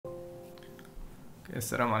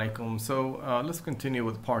Assalamu alaikum. So let's continue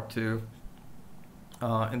with part two.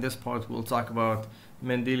 In this part, we'll talk about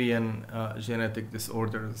Mendelian genetic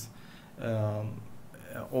disorders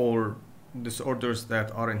or disorders that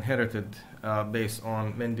are inherited based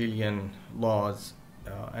on Mendelian laws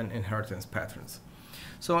and inheritance patterns.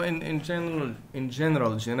 So in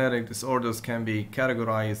general, genetic disorders can be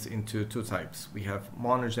categorized into two types. We have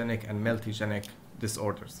monogenic and multigenic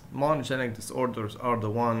disorders. Monogenic disorders are the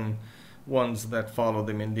ones that follow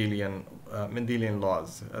the Mendelian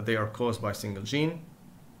laws. They are caused by a single gene.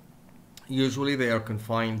 Usually they are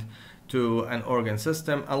confined to an organ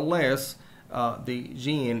system unless the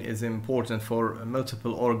gene is important for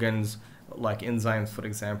multiple organs, like enzymes, for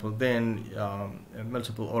example. Then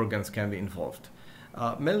multiple organs can be involved.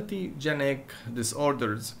 Multigenic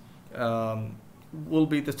disorders will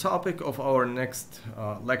be the topic of our next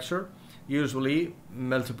lecture. Usually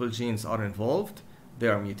multiple genes are involved. They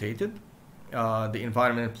are mutated. The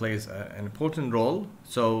environment plays an important role.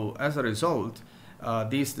 So as a result,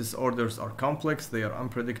 these disorders are complex, they are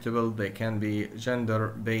unpredictable, they can be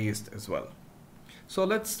gender-based as well. So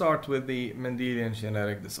let's start with the Mendelian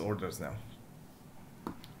genetic disorders now.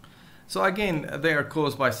 So again, they are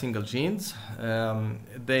caused by single genes.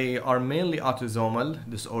 They are mainly autosomal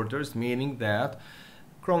disorders, meaning that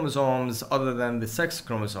chromosomes other than the sex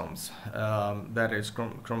chromosomes, that is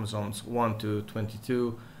chromosomes 1 to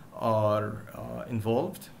 22, are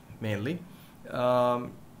involved mainly.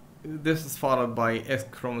 This is followed by X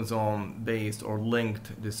chromosome based or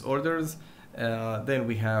linked disorders. Then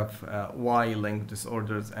we have Y-linked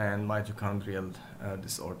disorders and mitochondrial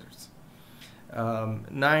disorders.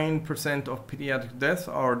 9% of pediatric deaths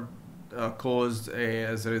are caused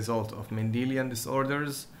as a result of Mendelian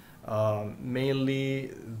disorders.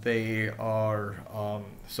 Mainly they are,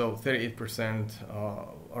 so 38%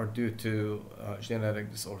 are due to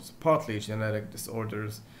genetic disorders, partly genetic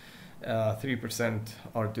disorders. 3%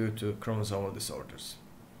 are due to chromosomal disorders.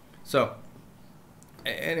 So,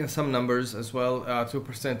 and in some numbers as well,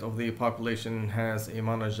 2% of the population has a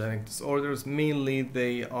monogenic disorders. Mainly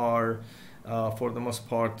they are, for the most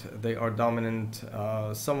part, they are dominant.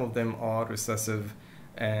 Some of them are recessive,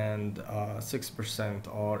 and 6%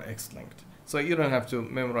 are X-linked. So you don't have to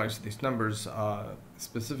memorize these numbers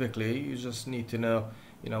specifically. You just need to know,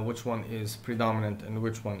 which one is predominant and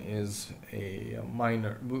which one is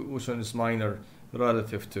minor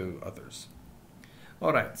relative to others.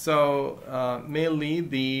 All right. So mainly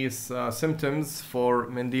these symptoms for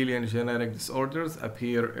Mendelian genetic disorders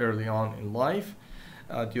appear early on in life,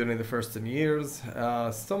 during the first 10 years.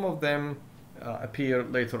 Some of them appear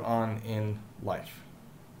later on in life.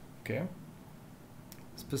 Okay,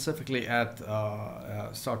 specifically at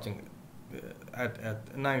starting at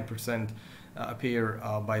 9% appear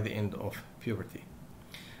by the end of puberty.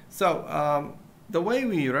 So the way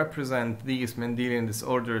we represent these Mendelian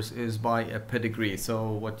disorders is by a pedigree.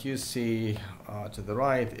 So what you see to the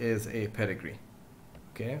right is a pedigree.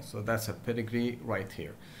 Okay, so that's a pedigree right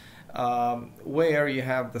here. Where you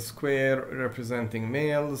have the square representing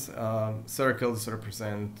males, circles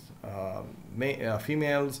represent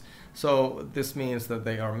females. So this means that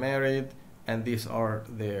they are married and these are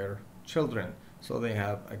their children. So they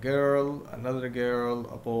have a girl, another girl,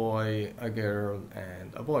 a boy, a girl,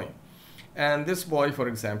 and a boy. And this boy, for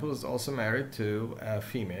example, is also married to a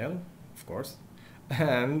female, of course,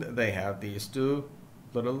 and they have these two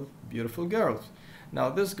little beautiful girls. Now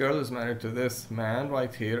this girl is married to this man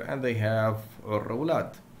right here, and they have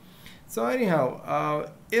أولاد. So anyhow,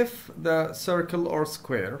 if the circle or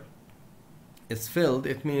square is filled,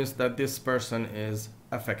 it means that this person is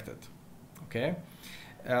affected. Okay.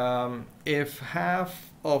 If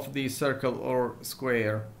half of the circle or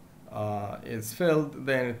square is filled,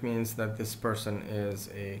 then it means that this person is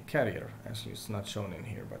a carrier. Actually, it's not shown in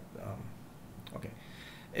here, but okay.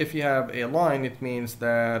 If you have a line, it means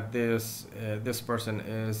that this person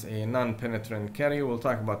is a non-penetrant carrier. We'll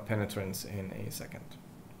talk about penetrance in a second.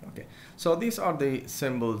 Okay, so these are the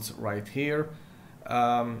symbols right here.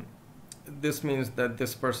 This means that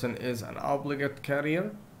this person is an obligate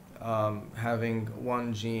carrier, having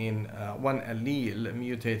one gene, one allele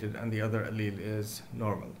mutated, and the other allele is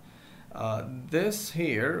normal. This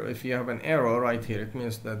here, if you have an arrow right here, it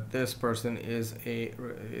means that this person is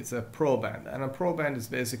it's a proband, and a proband is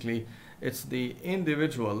basically, it's the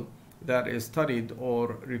individual that is studied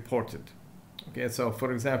or reported. Okay, so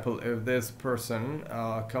for example, if this person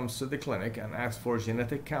comes to the clinic and asks for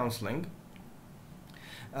genetic counseling,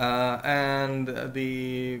 and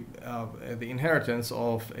the inheritance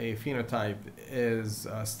of a phenotype is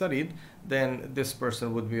studied, then this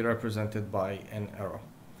person would be represented by an arrow.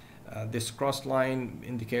 This crossed line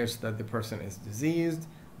indicates that the person is diseased.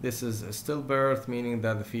 This is a stillbirth, meaning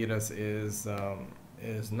that the fetus is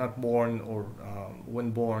not born, or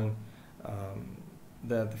when born,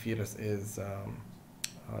 that the fetus is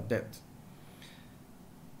dead.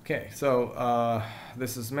 Okay, so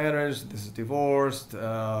this is marriage, this is divorced.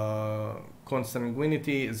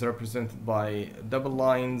 Consanguinity is represented by double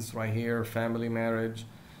lines right here, family, marriage.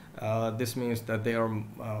 This means that they are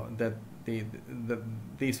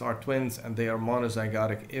these are twins and they are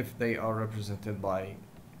monozygotic if they are represented by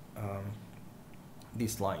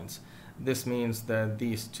these lines. This means that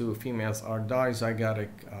these two females are dizygotic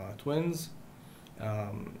twins,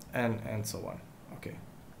 and so on. Okay.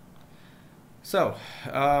 So,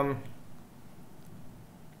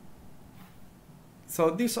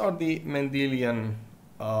 so these are the Mendelian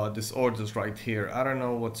disorders right here. I don't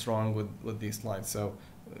know what's wrong with these lines, so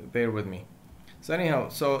bear with me. So anyhow,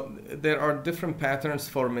 so there are different patterns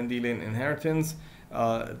for Mendelian inheritance.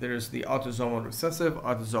 There's the autosomal recessive,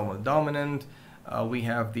 autosomal dominant. We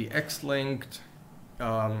have the X-linked,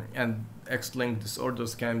 and X-linked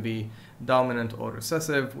disorders can be dominant or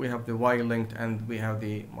recessive. We have the Y-linked, and we have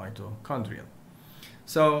the mitochondrial.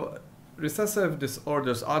 So recessive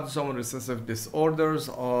disorders, autosomal recessive disorders,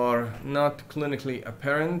 are not clinically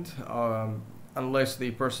apparent unless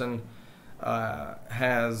the person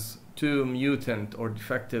has two mutant or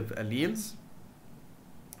defective alleles.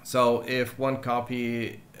 So if one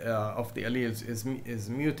copy of the alleles is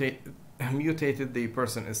mutated, the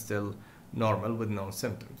person is still normal with no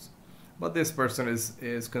symptoms. But this person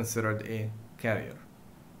is considered a carrier.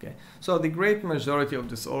 Okay. So the great majority of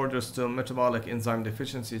disorders to metabolic enzyme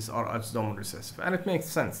deficiencies are autosomal recessive. And it makes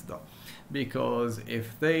sense though, because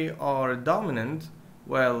if they are dominant,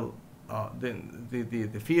 well, then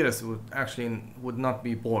the fetus would not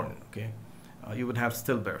be born. Okay. You would have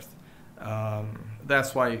stillbirth.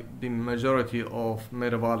 That's why the majority of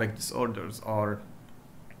metabolic disorders or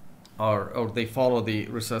they follow the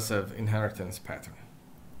recessive inheritance pattern.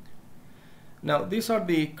 Now, these are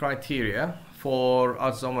the criteria for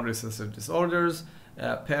autosomal recessive disorders.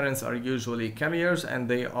 Parents are usually carriers and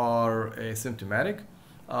they are asymptomatic,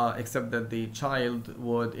 except that the child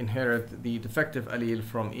would inherit the defective allele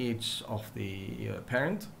from each of the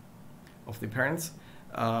parents.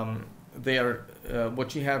 They are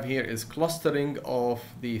what you have here is clustering of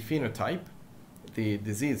the phenotype, the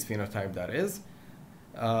disease phenotype that is,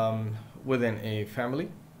 within a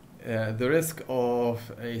family. The risk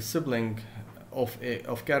of a sibling of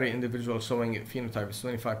carrier individual showing phenotype is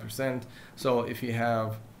 25%. So if you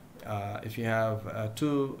have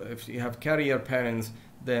carrier parents,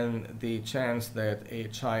 then the chance that a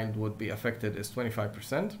child would be affected is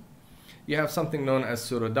 25%. You have something known as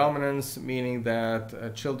pseudodominance, meaning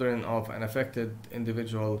that children of an affected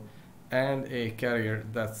individual and a carrier,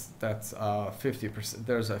 that's 50%.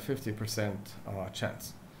 There's a 50%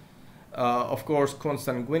 chance. Of course,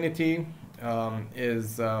 consanguinity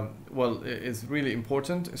is really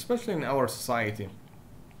important, especially in our society,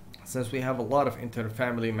 since we have a lot of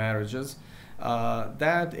interfamily marriages.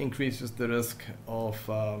 That increases the risk of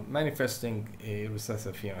manifesting a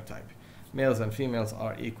recessive phenotype. Males and females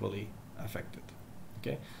are equally affected.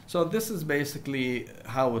 Okay, so this is basically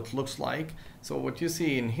how it looks like. So what you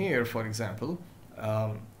see in here, for example,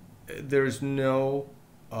 there is no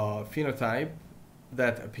phenotype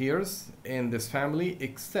that appears in this family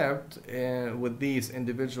except with these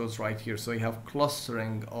individuals right here. So you have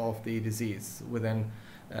clustering of the disease within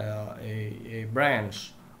a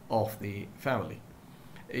branch of the family.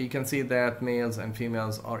 You can see that males and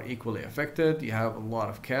females are equally affected. You have a lot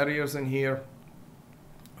of carriers in here.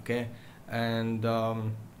 Okay, and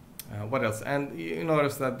what else? And you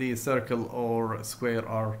notice that the circle or square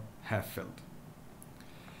are half filled.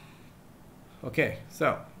 Okay,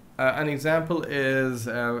 so an example is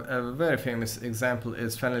a very famous example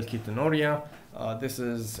is phenylketonuria. This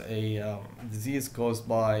is a disease caused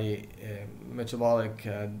by a metabolic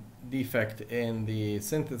defect in the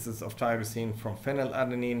synthesis of tyrosine from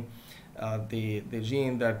phenylalanine. The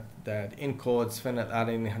gene that encodes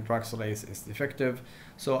phenylalanine hydroxylase is defective.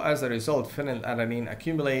 So as a result, phenylalanine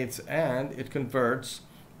accumulates and it converts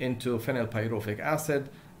into phenylpyruvic acid.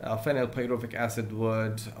 Phenylpyruvic acid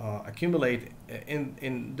would accumulate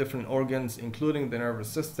in different organs, including the nervous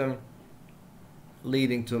system,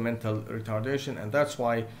 leading to mental retardation. And that's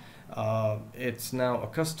why it's now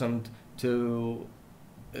accustomed to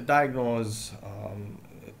diagnose,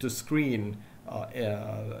 to screen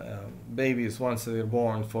babies once they're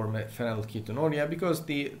born for phenylketonuria, because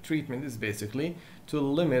the treatment is basically to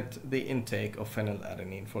limit the intake of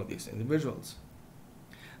phenylalanine for these individuals.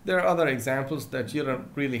 There are other examples that you don't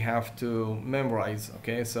really have to memorize.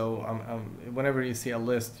 Okay, so whenever you see a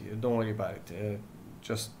list, don't worry about it.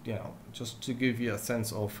 Just just to give you a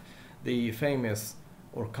sense of the famous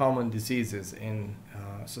or common diseases in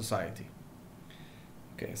society.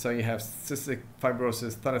 Okay, so you have cystic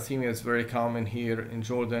fibrosis, thalassemia is very common here in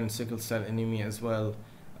Jordan, sickle cell anemia as well,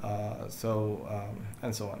 and so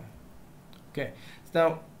on. Okay,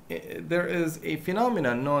 now there is a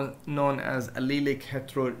phenomenon known as allelic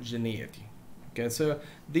heterogeneity. Okay, so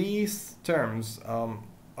these terms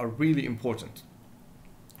are really important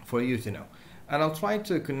for you to know, and I'll try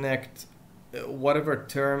to connect whatever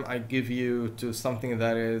term I give you to something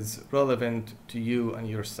that is relevant to you and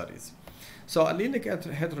your studies. So allelic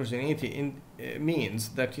heterogeneity means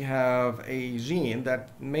that you have a gene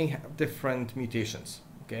that may have different mutations,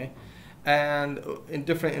 okay, and in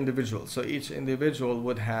different individuals. So each individual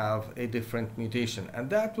would have a different mutation, and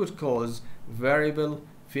that would cause variable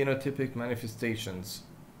phenotypic manifestations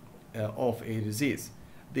of a disease.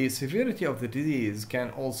 The severity of the disease can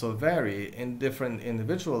also vary in different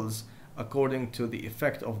individuals according to the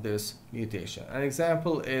effect of this mutation. An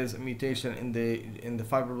example is a mutation in the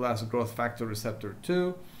fibroblast growth factor receptor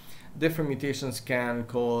 2. Different mutations can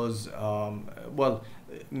cause,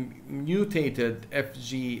 mutated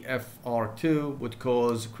FGFR2 would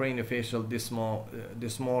cause craniofacial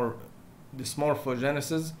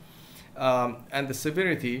dysmorphogenesis, and the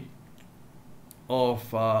severity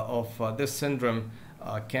of this syndrome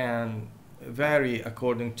can vary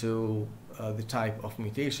according to the type of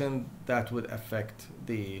mutation that would affect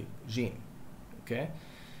the gene. Okay,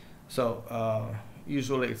 so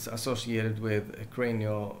usually it's associated with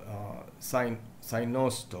cranial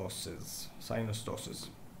synostosis.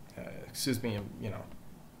 Excuse me,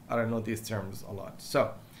 I don't know these terms a lot.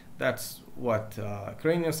 So that's what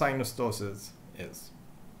craniosynostosis is.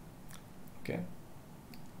 Okay.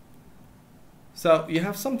 So you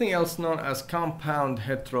have something else known as compound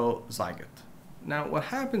heterozygote. Now what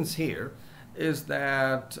happens here is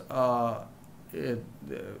that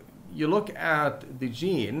you look at the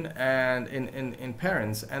gene and in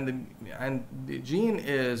parents, and the gene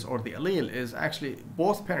is, or the allele is actually,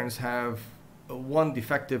 both parents have one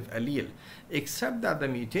defective allele, except that the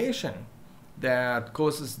mutation that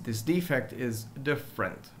causes this defect is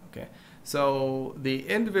different. Okay, so the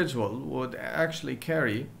individual would actually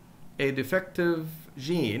carry a defective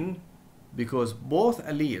gene because both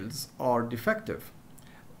alleles are defective,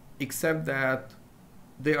 except that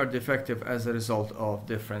they are defective as a result of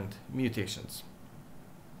different mutations.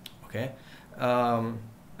 Okay,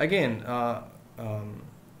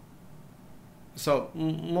 so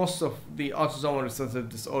most of the autosomal recessive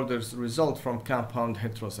disorders result from compound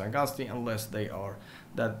heterozygosity unless they are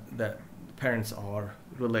that parents are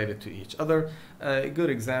related to each other. A good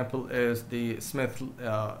example is the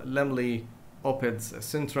Smith-Lemli-Opitz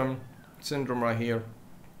syndrome right here,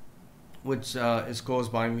 which is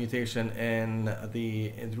caused by mutation in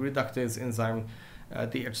the reductase enzyme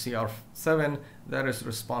DHCR7 that is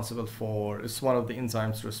responsible for, it's one of the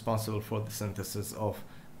enzymes responsible for the synthesis of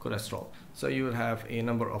cholesterol. So you will have a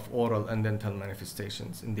number of oral and dental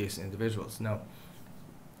manifestations in these individuals. Now,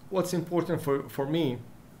 what's important for me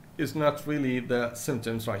is not really the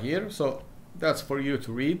symptoms right here, so that's for you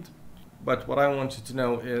to read, but what I want you to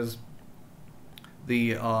know is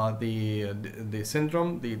the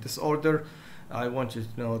syndrome, the disorder. I want you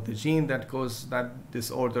to know the gene that causes that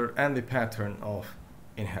disorder and the pattern of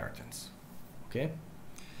inheritance. Okay,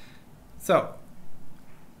 so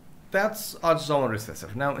that's autosomal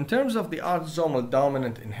recessive. Now, in terms of the autosomal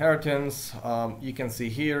dominant inheritance, you can see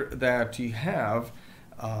here that you have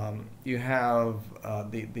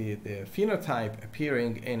the phenotype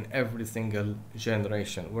appearing in every single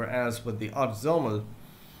generation, whereas with the autosomal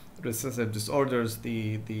recessive disorders,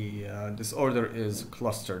 the disorder is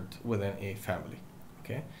clustered within a family.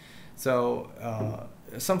 Okay, so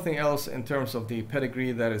something else in terms of the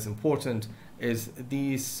pedigree that is important is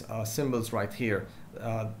these symbols right here.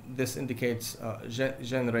 This indicates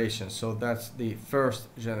generation, so that's the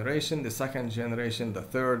first generation, the second generation, the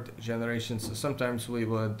third generation. So sometimes we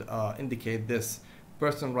would indicate this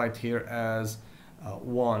person right here as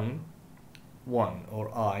 1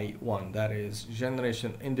 or I1, that is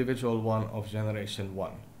generation individual 1 of generation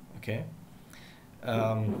 1. Okay,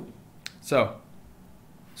 so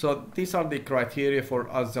these are the criteria for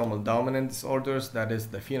autosomal dominant disorders. That is,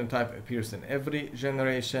 the phenotype appears in every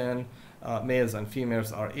generation, males and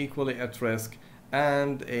females are equally at risk,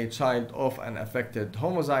 and a child of an affected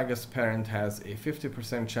homozygous parent has a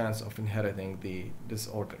 50% chance of inheriting the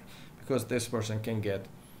disorder, because this person can get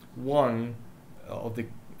one of the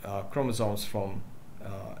chromosomes from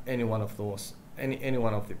any one of those any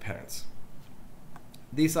one of the parents.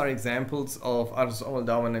 These are examples of autosomal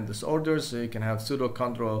dominant disorders. So you can have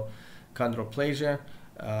pseudochondroplasia,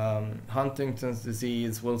 Huntington's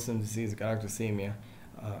disease, Wilson disease, galactosemia,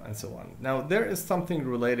 and so on. Now, there is something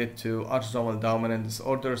related to autosomal dominant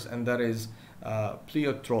disorders, and that is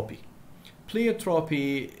pleiotropy.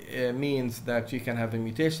 Pleiotropy means that you can have a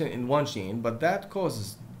mutation in one gene, but that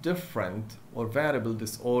causes different or variable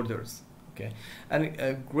disorders. Okay, and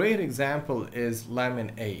a great example is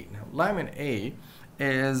lamin A. Now, lamin A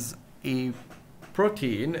is a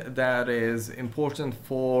protein that is important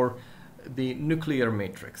for the nuclear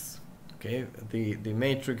matrix. Okay, the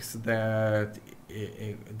matrix that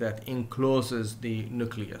encloses the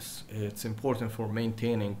nucleus. It's important for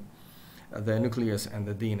maintaining the nucleus and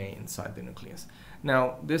the DNA inside the nucleus.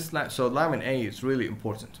 Now, so lamin A is really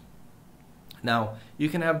important. Now, you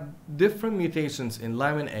can have different mutations in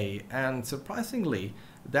lamin A, and surprisingly,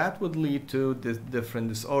 that would lead to different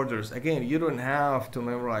disorders. Again, you don't have to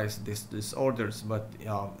memorize these disorders, but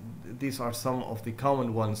these are some of the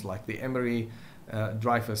common ones, like the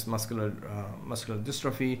Emery-Dreifuss muscular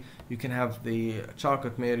dystrophy. You can have the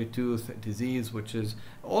Charcot-Marie-Tooth disease, which is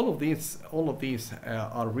all of these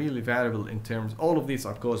are really variable in terms. All of these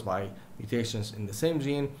are caused by mutations in the same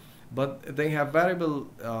gene, but they have variable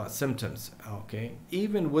symptoms. Okay,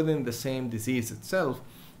 even within the same disease itself,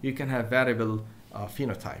 you can have variable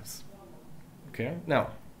phenotypes. Okay,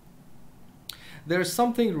 now there's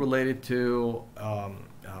something related to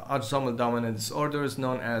autosomal dominant disorders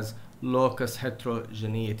known as locus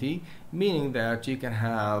heterogeneity, meaning that you can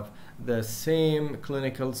have the same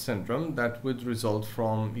clinical syndrome that would result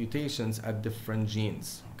from mutations at different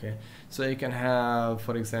genes. Okay, so you can have,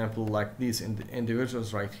 for example, like these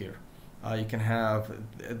individuals right here. You can have,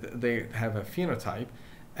 they have a phenotype,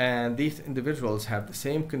 and these individuals have the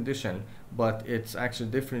same condition, but it's actually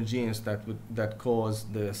different genes that cause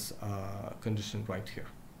this condition right here.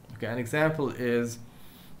 Okay, an example is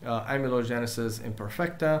amylogenesis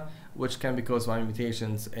imperfecta, which can be caused by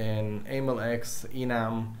mutations in AMLX,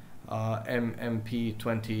 ENAM,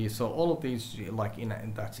 MMP20. So all of these, like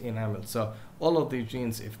that's enamel. So all of these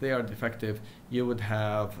genes, if they are defective, you would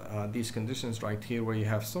have these conditions right here, where you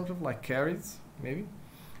have sort of like caries, maybe,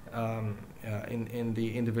 in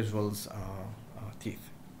the individual's teeth.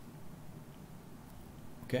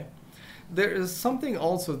 Okay, there is something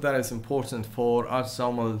also that is important for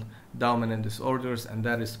autosomal dominant disorders, and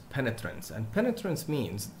that is penetrance. And penetrance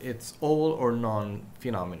means it's all or none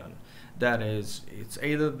phenomenon. That is, it's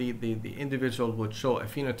either the individual would show a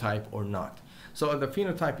phenotype or not. So if the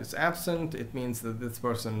phenotype is absent, it means that this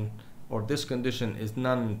person or this condition is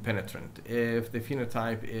non-penetrant. If the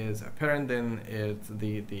phenotype is apparent, then it's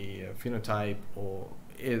the phenotype or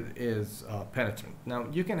is penetrant. Now,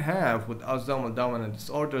 you can have with autosomal dominant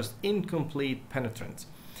disorders incomplete penetrance.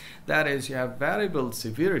 That is, you have variable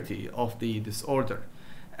severity of the disorder,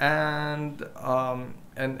 and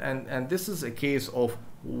this is a case of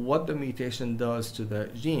what the mutation does to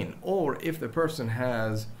the gene, or if the person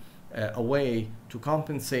has a way to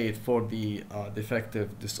compensate for the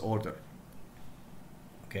defective disorder.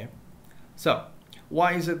 Okay, so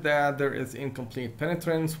why is it that there is incomplete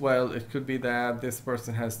penetrance? Well, it could be that this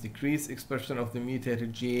person has decreased expression of the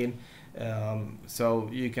mutated gene, so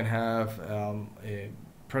you can have a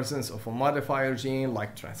presence of a modifier gene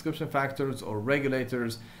like transcription factors or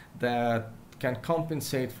regulators that can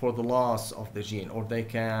compensate for the loss of the gene, or they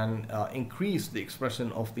can increase the expression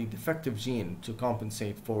of the defective gene to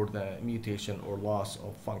compensate for the mutation or loss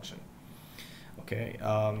of function. Okay,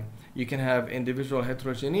 you can have individual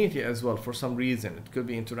heterogeneity as well for some reason. It could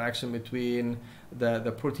be interaction between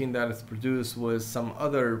the protein that is produced with some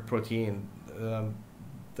other protein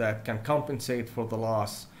that can compensate for the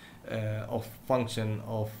loss of function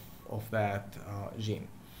of that gene.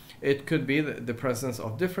 It could be the presence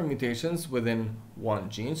of different mutations within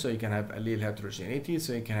one gene, so you can have allele heterogeneity,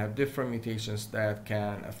 so you can have different mutations that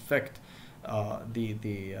can affect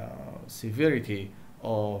the severity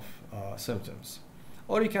of symptoms.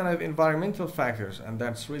 Or you can have environmental factors, and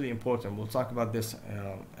that's really important. We'll talk about this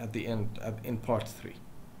at the end in part 3.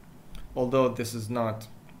 Although this is not,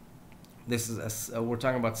 we're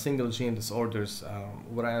talking about single gene disorders,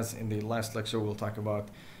 whereas in the last lecture we'll talk about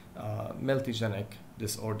multigenic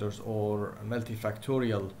disorders or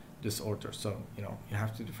multifactorial disorders. So, you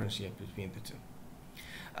have to differentiate between the two.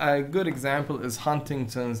 A good example is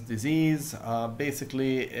Huntington's disease.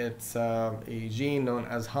 Basically, it's a gene known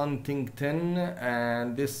as Huntingtin,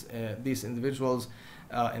 and these individuals,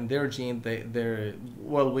 in their gene,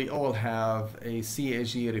 we all have a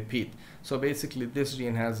CAG repeat. So basically, this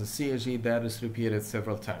gene has a CAG that is repeated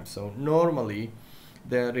several times. So normally,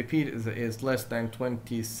 the repeat is less than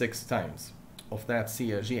 26 times of that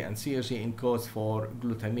CAG, and CAG encodes for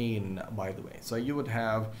glutamine, by the way. So you would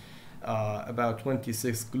have about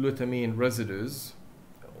 26 glutamine residues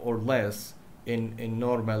or less in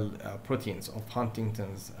normal proteins of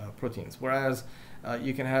Huntington's proteins, whereas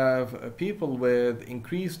you can have people with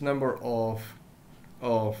increased number of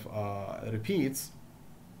repeats,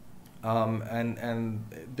 and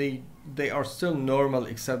they are still normal,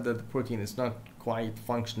 except that the protein is not quite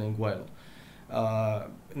functioning well.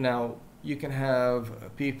 Now you can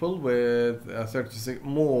have people with 36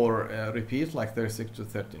 more repeats, like 36 to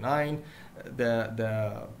 39.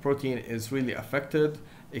 The protein is really affected,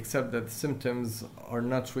 except that the symptoms are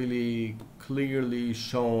not really clearly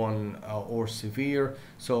shown or severe.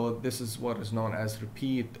 So this is what is known as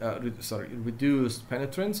reduced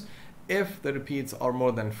penetrance. If the repeats are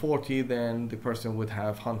more than 40, then the person would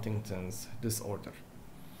have Huntington's disorder.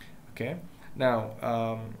 Okay. Now,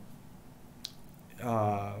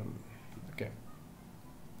 okay.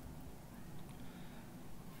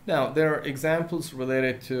 Now, there are examples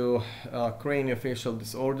related to craniofacial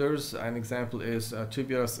disorders. An example is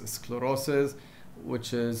tuberous sclerosis,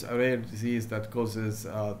 which is a rare disease that causes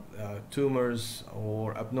tumors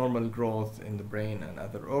or abnormal growth in the brain and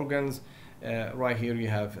other organs. Right here you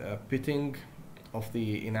have pitting of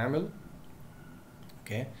the enamel.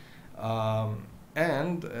 Okay.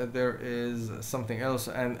 And there is something else,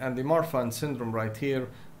 and the Marfan syndrome right here,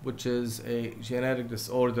 which is a genetic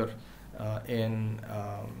disorder in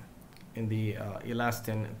the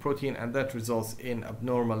elastin protein, and that results in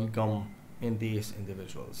abnormal gum in these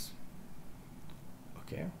individuals.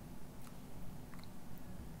 Okay.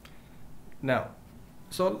 Now,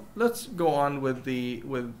 so let's go on with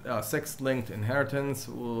sex-linked inheritance.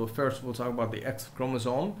 First, we'll talk about the X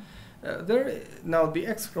chromosome. Now, the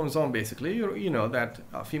X chromosome, basically, you know that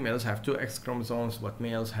females have 2 X chromosomes, but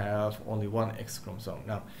males have only 1 X chromosome.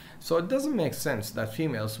 Now, so it doesn't make sense that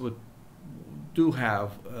females do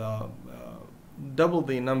have double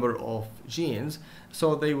the number of genes,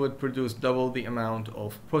 so they would produce double the amount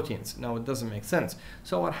of proteins. Now, it doesn't make sense.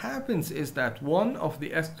 So what happens is that one of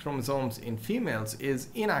the X chromosomes in females is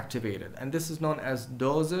inactivated, and this is known as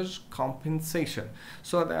dosage compensation,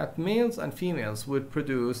 so that males and females would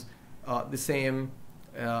produce the same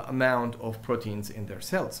amount of proteins in their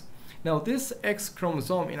cells. Now, this X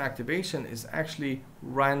chromosome inactivation is actually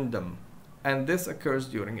random, and this occurs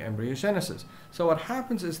during embryogenesis. So what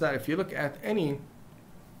happens is that if you look at any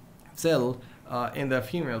cell in the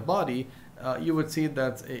female body, you would see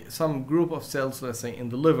that some group of cells, let's say in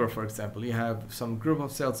the liver, for example, you have some group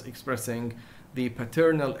of cells expressing the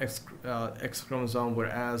paternal X chromosome,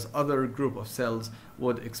 whereas other group of cells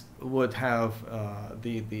would have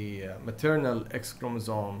the maternal X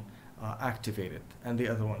chromosome activated, and the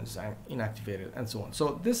other one is inactivated, and so on.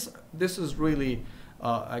 So this is really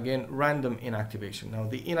again random inactivation. Now,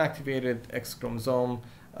 the inactivated X chromosome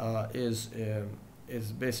is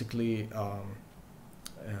basically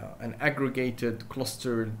an aggregated,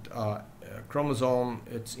 clustered chromosome.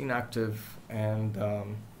 It's inactive, and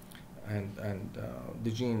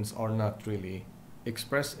the genes are not really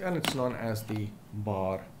expressed, and it's known as the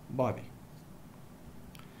Barr body.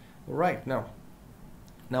 All right, now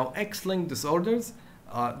X-linked disorders,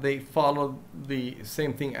 they follow the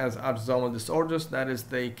same thing as autosomal disorders. That is,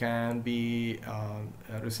 they can be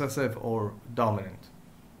recessive or dominant.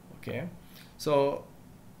 Okay, so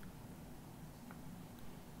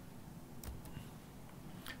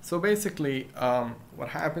basically, what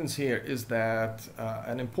happens here is that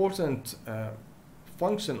an important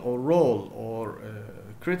function or role or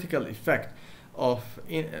critical effect of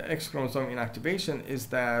X chromosome inactivation is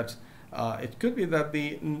that it could be that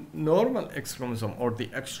the normal X chromosome, or the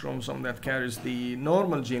X chromosome that carries the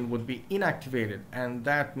normal gene, would be inactivated, and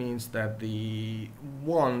that means that the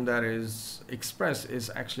one that is expressed is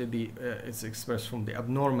actually it's expressed from the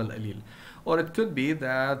abnormal allele. Or it could be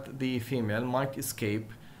that the female might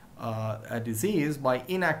escape a disease by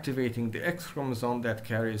inactivating the X chromosome that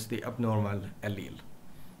carries the abnormal allele.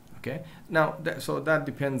 Okay, now so that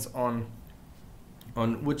depends on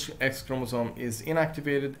which X chromosome is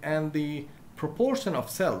inactivated and the proportion of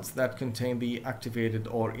cells that contain the activated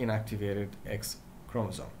or inactivated X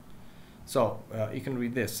chromosome. So you can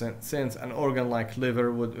read this. Since an organ like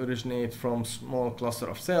liver would originate from small cluster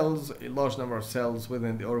of cells, a large number of cells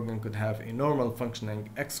within the organ could have a normal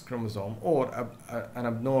functioning X chromosome or an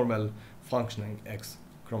abnormal functioning X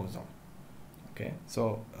chromosome. Okay,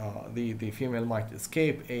 so the female might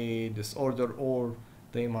escape a disorder, or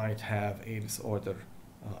they might have a disorder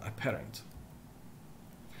apparent.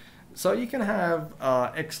 So you can have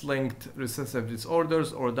X-linked recessive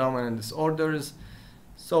disorders or dominant disorders.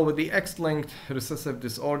 So with the X-linked recessive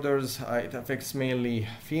disorders, it affects mainly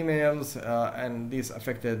females, and these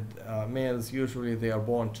affected males, usually they are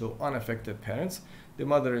born to unaffected parents. The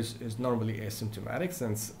mother is normally asymptomatic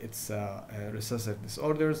since it's recessive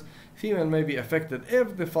disorders. Female may be affected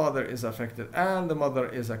if the father is affected and the mother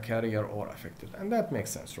is a carrier or affected, and that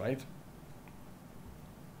makes sense, right?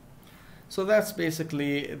 So that's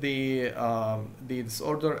basically the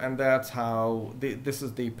disorder, and that's how this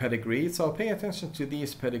is the pedigree. So pay attention to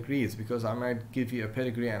these pedigrees, because I might give you a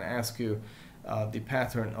pedigree and ask you the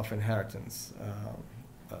pattern of inheritance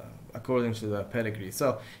according to the pedigree.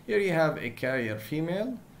 So here you have a carrier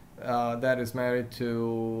female that is married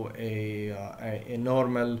to a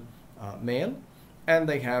normal male, and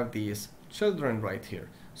they have these children right here.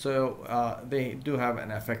 So they do have an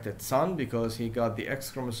affected son because he got the X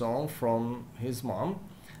chromosome from his mom.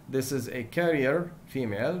 This is a carrier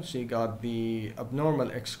female. She got the abnormal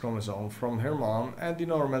X chromosome from her mom and the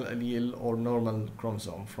normal allele or normal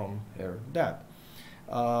chromosome from her dad.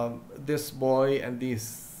 This boy and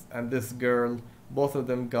this girl, both of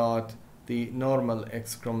them got the normal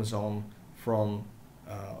X chromosome from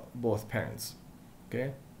both parents.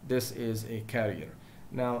 Okay, this is a carrier.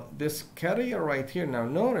 Now this carrier right here, now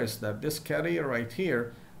notice that this carrier right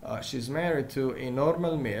here, she's married to a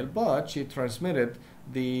normal male, but she transmitted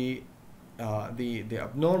the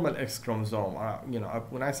abnormal X chromosome.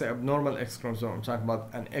 When I say abnormal X chromosome, I'm talking about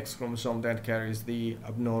an X chromosome that carries the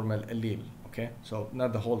abnormal allele. Okay, so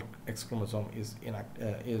not the whole X chromosome is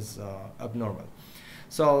abnormal.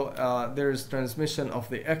 So there is transmission of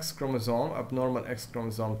the X chromosome, abnormal X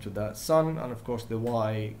chromosome, to the son, and of course the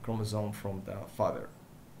Y chromosome from the father.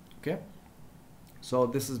 Okay, so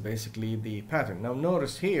this is basically the pattern. Now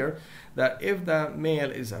notice here that if the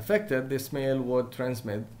male is affected, this male would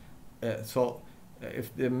transmit. If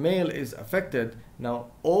the male is affected,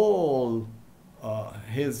 now all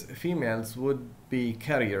his females would be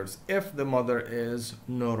carriers if the mother is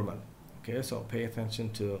normal. Okay, so pay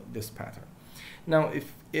attention to this pattern. Now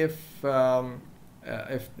if the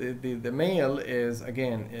male is,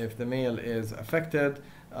 again, if the male is affected,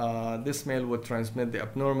 this male would transmit the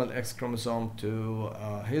abnormal X chromosome to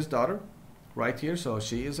his daughter right here. So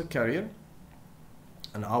she is a carrier,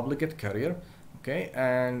 an obligate carrier. Okay,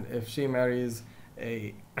 and if she marries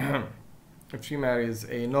a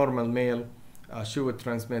normal male, she would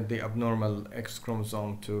transmit the abnormal X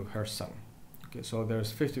chromosome to her son. Okay, so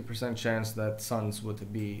there's 50% chance that sons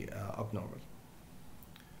would be abnormal.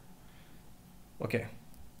 Okay.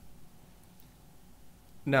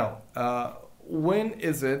 Now, when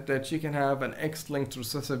is it that you can have an X-linked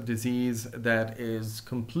recessive disease that is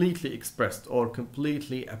completely expressed or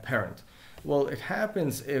completely apparent? Well, it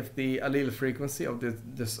happens if the allele frequency of the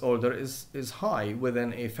disorder is high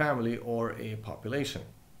within a family or a population.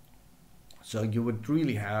 So you would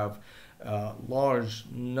really have a large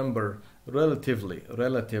number, relatively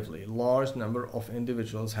large number of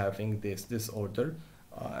individuals having this disorder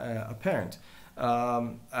apparent.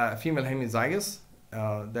 Female homozygous,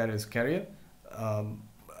 that is carrier,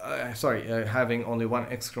 having only one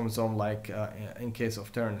X chromosome, like in case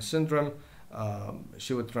of Turner syndrome,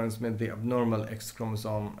 she would transmit the abnormal X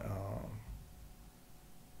chromosome.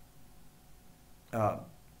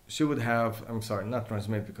 She would have, I'm sorry, not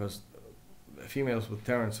transmit, because females with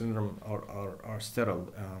Turner syndrome are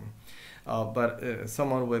sterile. But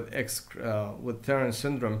someone with with Turner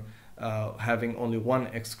syndrome, having only one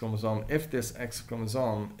X chromosome, if this X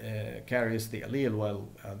chromosome carries the allele, well,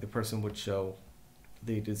 the person would show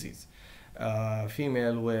the disease.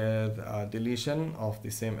 Female with deletion of the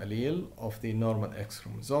same allele of the normal X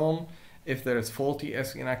chromosome. If there is faulty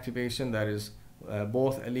X inactivation, that is,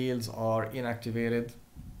 both alleles are inactivated.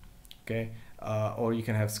 Okay, or you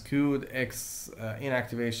can have skewed X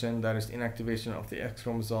inactivation, that is inactivation of the X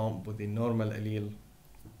chromosome with the normal allele.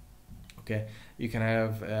 Okay, you can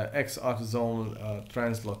have X autosomal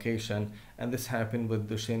translocation, and this happened with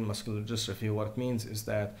Duchenne muscular dystrophy. What it means is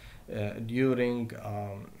that during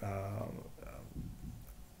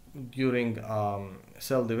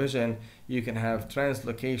cell division, you can have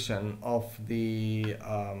translocation of the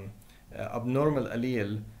abnormal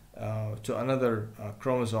allele to another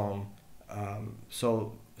chromosome.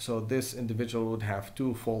 So this individual would have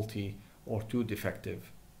two faulty or two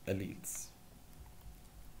defective alleles.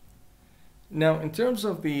 Now, in terms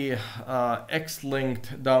of the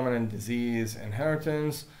X-linked dominant disease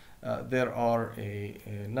inheritance, there are a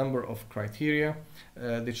number of criteria.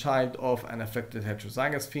 The child of an affected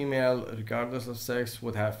heterozygous female, regardless of sex,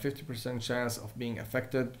 would have 50% chance of being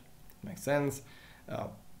affected. Makes sense.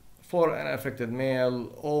 For an affected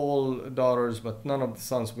male, all daughters but none of the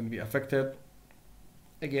sons would be affected.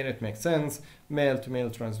 Again, it makes sense. Male to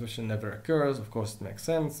male transmission never occurs. Of course, it makes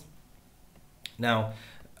sense. Now,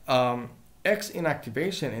 X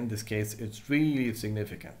inactivation in this case is really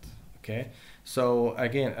significant. Okay, so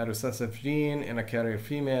again, a recessive gene in a carrier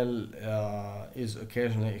female is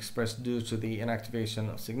occasionally expressed due to the inactivation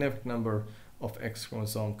of significant number of X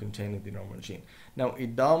chromosome containing the normal gene. Now, a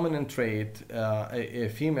dominant trait, a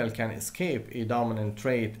female can escape a dominant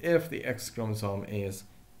trait if the X chromosome is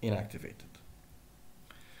inactivated.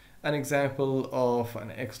 An example of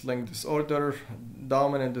an X-linked disorder,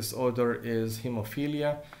 dominant disorder, is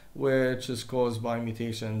hemophilia, which is caused by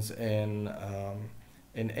mutations in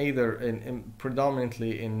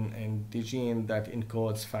predominantly in the gene that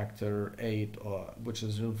encodes factor VIII, which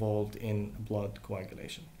is involved in blood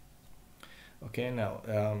coagulation. Okay, now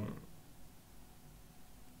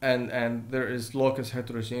and there is locus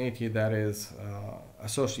heterogeneity that is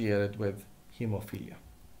associated with hemophilia.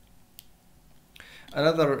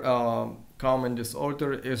 Another common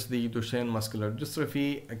disorder is the Duchenne muscular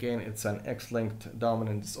dystrophy. Again, it's an X-linked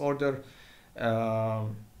dominant disorder.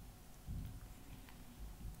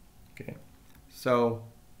 Okay, so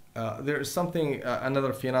there is something,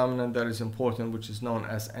 another phenomenon that is important, which is known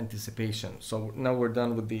as anticipation. So now we're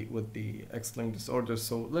done with the X-linked disorder.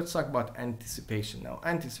 So let's talk about anticipation now.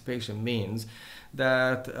 Anticipation means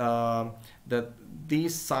that that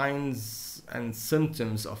these signs and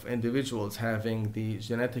symptoms of individuals having the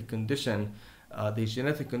genetic condition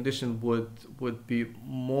would be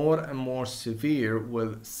more and more severe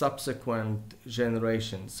with subsequent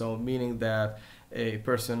generations. So meaning that a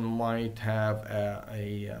person might have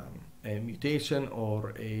a mutation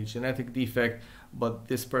or a genetic defect, but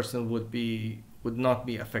this person would not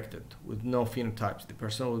be affected with no phenotypes. The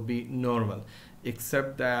person would be normal,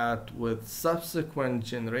 except that with subsequent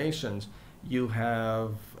generations, you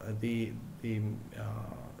have the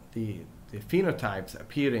phenotypes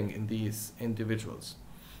appearing in these individuals.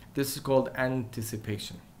 This is called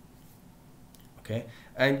anticipation. Okay,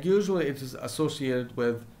 and usually it is associated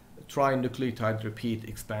with trinucleotide repeat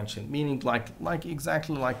expansion, meaning like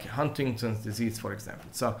exactly like Huntington's disease, for example.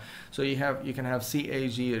 So you can have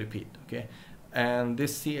CAG repeat. Okay, and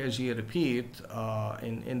this CAG repeat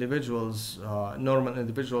in individuals, normal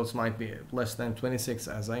individuals, might be less than 26,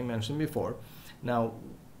 as I mentioned before. Now,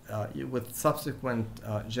 with subsequent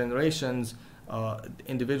generations,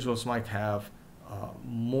 individuals might have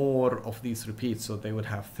more of these repeats, so they would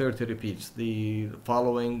have 30 repeats. The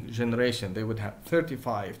following generation, they would have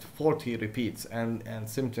 35 to 40 repeats, and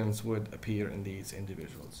symptoms would appear in these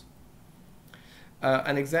individuals.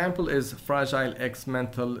 An example is Fragile X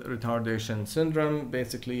mental retardation syndrome.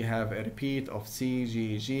 Basically, you have a repeat of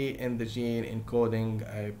CGG in the gene encoding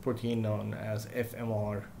a protein known as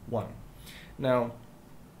FMR1. Now,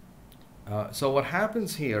 so what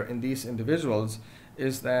happens here in these individuals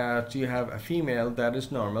is that you have a female that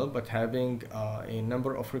is normal but having a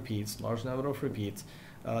number of repeats, large number of repeats.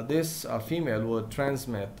 This female would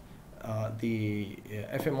transmit the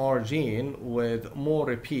FMR gene with more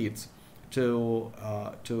repeats to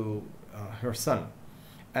her son,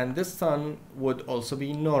 and this son would also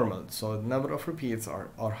be normal. So the number of repeats are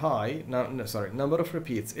high. Number of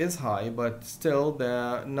repeats is high, but still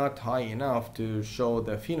they're not high enough to show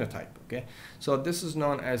the phenotype. Okay, so this is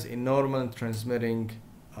known as a normal transmitting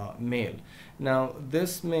male. Now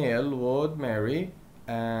this male would marry,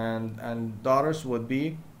 and daughters would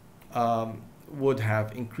be would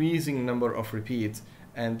have increasing number of repeats,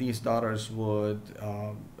 and these daughters would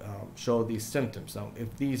show these symptoms. Now,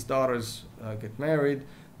 if these daughters get married,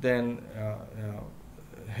 then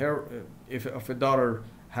if a daughter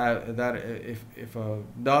if a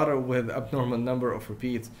daughter with abnormal number of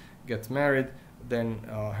repeats gets married, then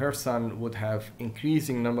her son would have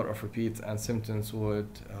increasing number of repeats, and symptoms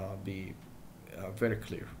would be very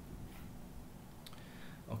clear.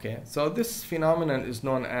 Okay, so this phenomenon is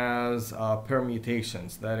known as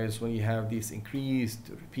permutations. That is when you have these increased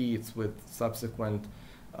repeats with subsequent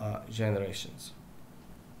generations.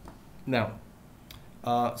 Now,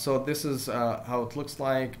 so this is how it looks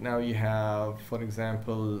like. Now you have, for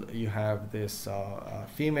example, you have this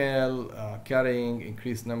female carrying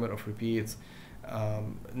increased number of repeats.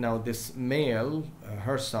 Now this male,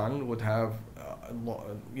 her son, would have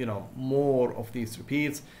more of these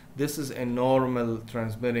repeats. This is a normal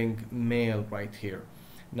transmitting male right here.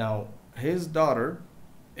 Now his daughter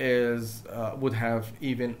is would have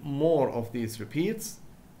even more of these repeats,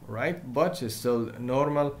 right? But she's still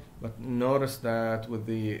normal. But notice that with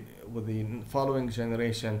the following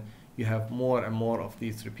generation, you have more and more of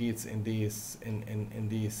these repeats in these in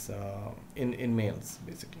males,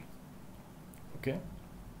 basically. Okay.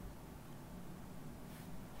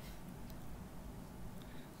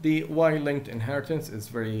 The Y-linked inheritance is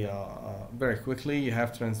very quickly. You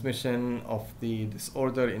have transmission of the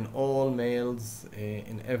disorder in all males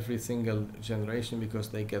in every single generation because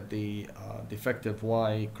they get the defective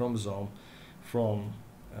Y chromosome from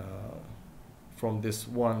this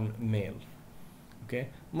one male. Okay,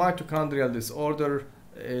 mitochondrial disorder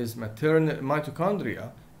is mitochondria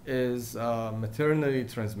is maternally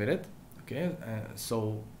transmitted. Okay,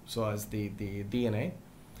 so as the DNA.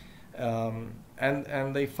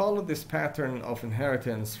 And they follow this pattern of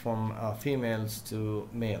inheritance from females to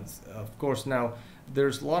males. Of course, now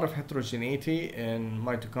there's a lot of heterogeneity in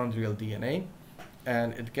mitochondrial DNA,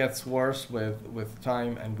 and it gets worse with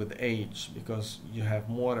time and with age because you have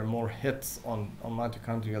more and more hits on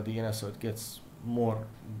mitochondrial DNA, so it gets more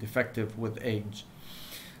defective with age.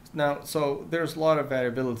 Now, so there's a lot of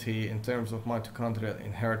variability in terms of mitochondrial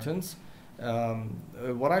inheritance.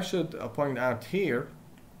 What I should point out here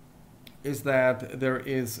is that there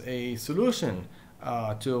is a solution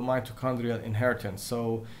to mitochondrial inheritance.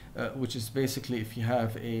 So, which is basically if you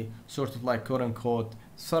have a sort of like quote-unquote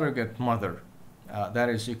surrogate mother, that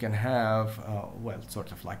is, you can have, well,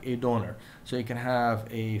 sort of like a donor. So you can have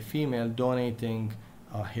a female donating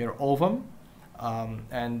her ovum,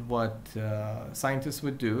 and what scientists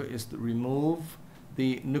would do is to remove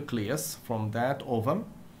the nucleus from that ovum,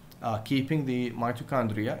 keeping the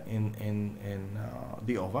mitochondria in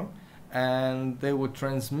the ovum, and they would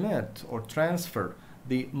transmit or transfer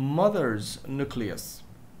the mother's nucleus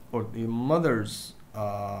or the mother's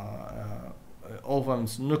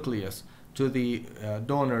ovum's nucleus to the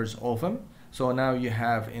donor's ovum. So now you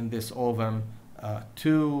have in this ovum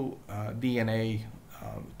two DNA,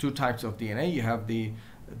 two types of DNA. You have the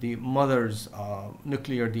mother's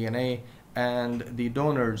nuclear DNA and the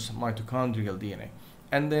donor's mitochondrial DNA.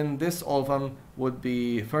 And then this ovum would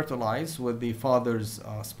be fertilized with the father's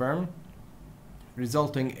sperm,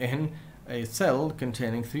 resulting in a cell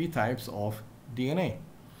containing three types of DNA.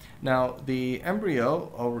 Now, the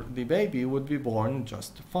embryo or the baby would be born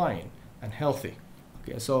just fine and healthy.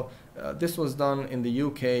 Okay, so this was done in the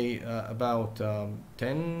UK about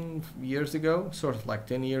 10 years ago, sort of like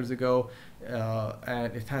 10 years ago,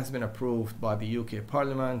 and it has been approved by the UK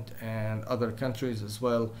Parliament and other countries as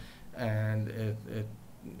well, and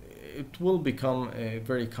it will become a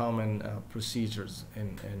very common procedures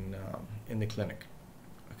in the clinic,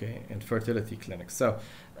 okay, in fertility clinics. So,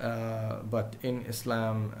 but in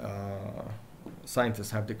Islam,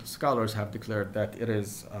 scientists have scholars have declared that it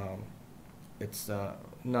is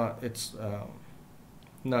not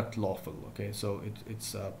lawful. Okay, so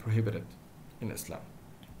it's prohibited in Islam.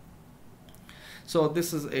 So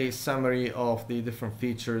this is a summary of the different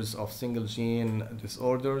features of single gene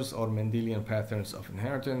disorders or Mendelian patterns of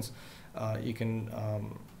inheritance. You can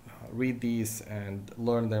read these and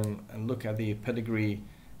learn them and look at the pedigree,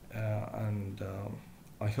 and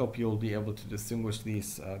I hope you'll be able to distinguish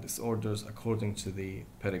these disorders according to the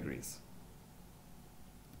pedigrees.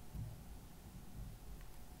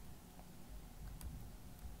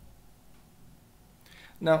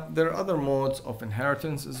 Now, there are other modes of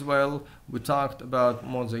inheritance as well. We talked about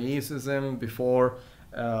mosaicism before.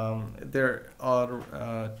 There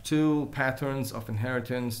are two patterns of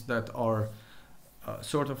inheritance that are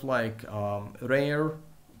sort of like rare,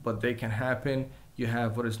 but they can happen. You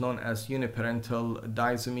have what is known as uniparental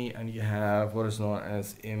disomy, and you have what is known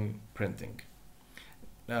as imprinting.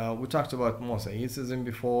 We talked about mosaicism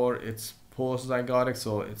before. It's post-zygotic,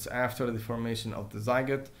 so it's after the formation of the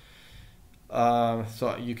zygote.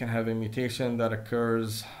 So you can have a mutation that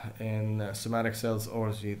occurs in somatic cells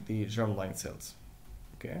or the germline cells.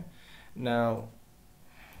 Okay, now,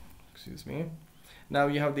 excuse me. Now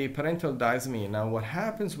you have the parental disomy. Now what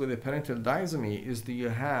happens with the parental disomy is that you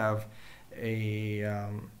have a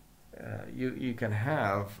you can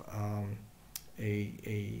have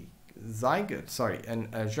a zygote, sorry,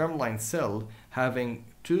 a germline cell having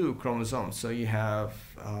two chromosomes. So you have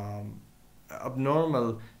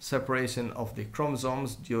abnormal separation of the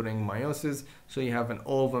chromosomes during meiosis, so you have an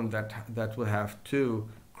ovum that will have two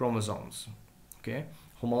chromosomes, okay,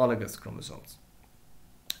 homologous chromosomes.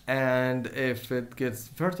 And if it gets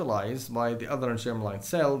fertilized by the other germline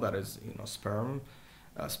cell, that is, sperm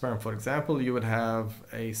for example, you would have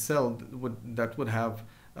a cell that would have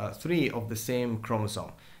three of the same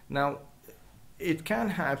chromosome. Now, it can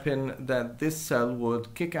happen that this cell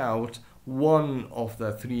would kick out one of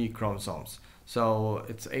the three chromosomes. So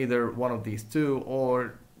it's either one of these two,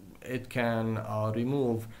 or it can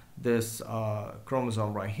remove this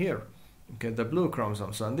chromosome right here, okay, the blue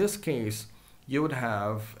chromosome. So in this case, you would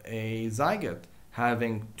have a zygote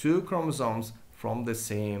having two chromosomes from the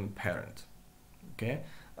same parent. Okay,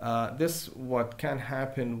 This what can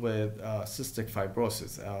happen with cystic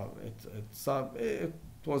fibrosis. It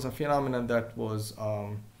was a phenomenon that was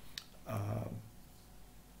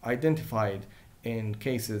identified in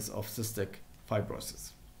cases of cystic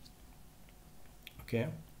fibrosis. Okay.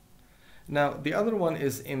 Now the other one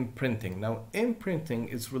is imprinting. Now imprinting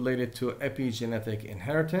is related to epigenetic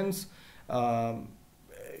inheritance. And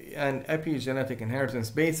epigenetic inheritance,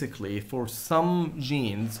 basically for some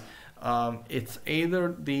genes, it's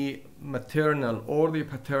either the maternal or the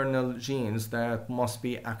paternal genes that must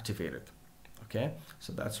be activated. Okay,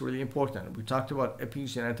 so that's really important. We talked about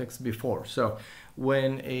epigenetics before. So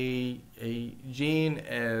when a gene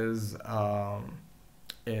is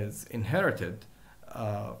inherited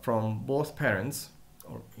from both parents,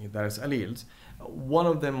 or that is alleles, one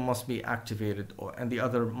of them must be activated, and the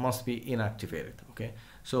other must be inactivated. Okay,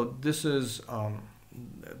 so this is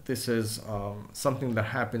something that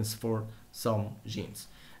happens for some genes.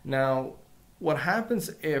 Now, what happens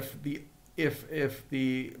if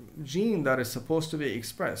the gene that is supposed to be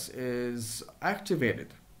expressed is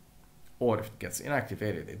activated, or if it gets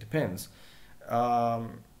inactivated, it depends,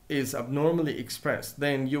 is abnormally expressed,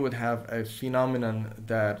 then you would have a phenomenon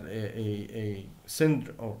that a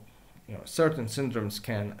syndrome, or certain syndromes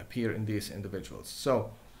can appear in these individuals.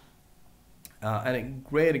 So, and a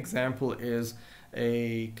great example is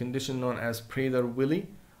a condition known as Prader-Willi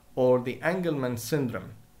or the Angelman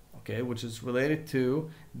syndrome, okay, which is related to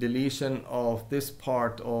deletion of this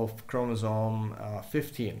part of chromosome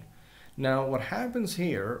 15. Now, what happens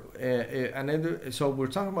here, so we're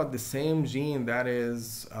talking about the same gene that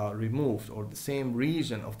is removed, or the same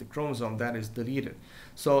region of the chromosome that is deleted.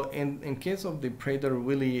 So in case of the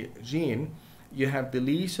Prader-Willi gene, you have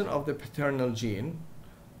deletion of the paternal gene,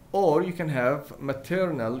 or you can have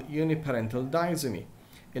maternal uniparental disomy.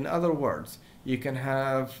 In other words, you can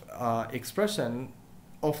have expression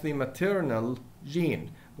of the maternal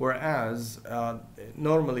gene, whereas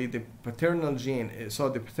normally the paternal gene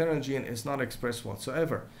is not expressed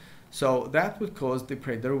whatsoever. So that would cause the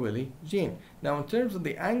Prader-Willi gene. Now, in terms of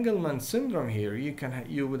the Angelman syndrome here,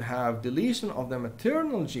 you would have deletion of the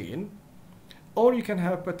maternal gene, or you can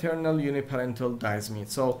have paternal uniparental disomy.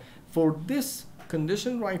 So for this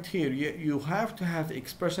condition right here, you have to have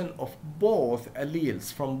expression of both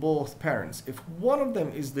alleles from both parents. If one of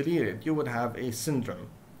them is deleted, you would have a syndrome.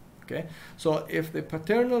 Okay, so if the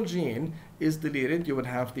paternal gene is deleted, you would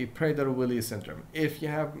have the Prader-Willi syndrome. If you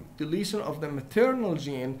have deletion of the maternal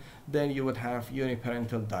gene, then you would have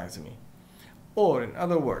uniparental disomy. Or in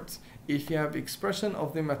other words, if you have expression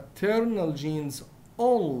of the maternal genes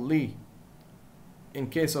only, in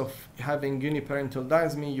case of having uniparental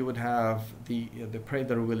disomy, you would have the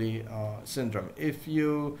Prader-Willi syndrome. If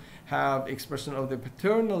you have expression of the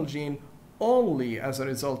paternal gene only as a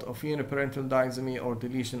result of uniparental disomy or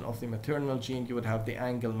deletion of the maternal gene, you would have the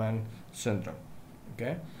Angelman syndrome.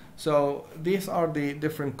 Okay, so these are the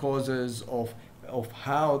different causes of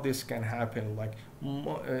how this can happen. Like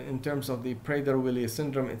in terms of the Prader-Willi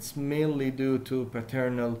syndrome, it's mainly due to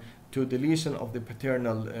deletion of the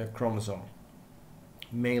paternal chromosome,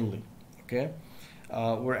 mainly. Okay,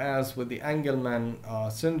 whereas with the Angelman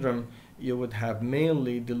syndrome, you would have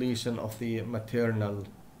mainly deletion of the maternal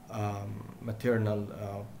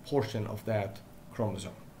portion of that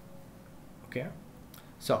chromosome. Okay,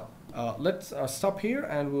 so let's stop here,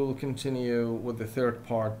 and we'll continue with the third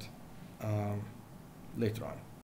part later on.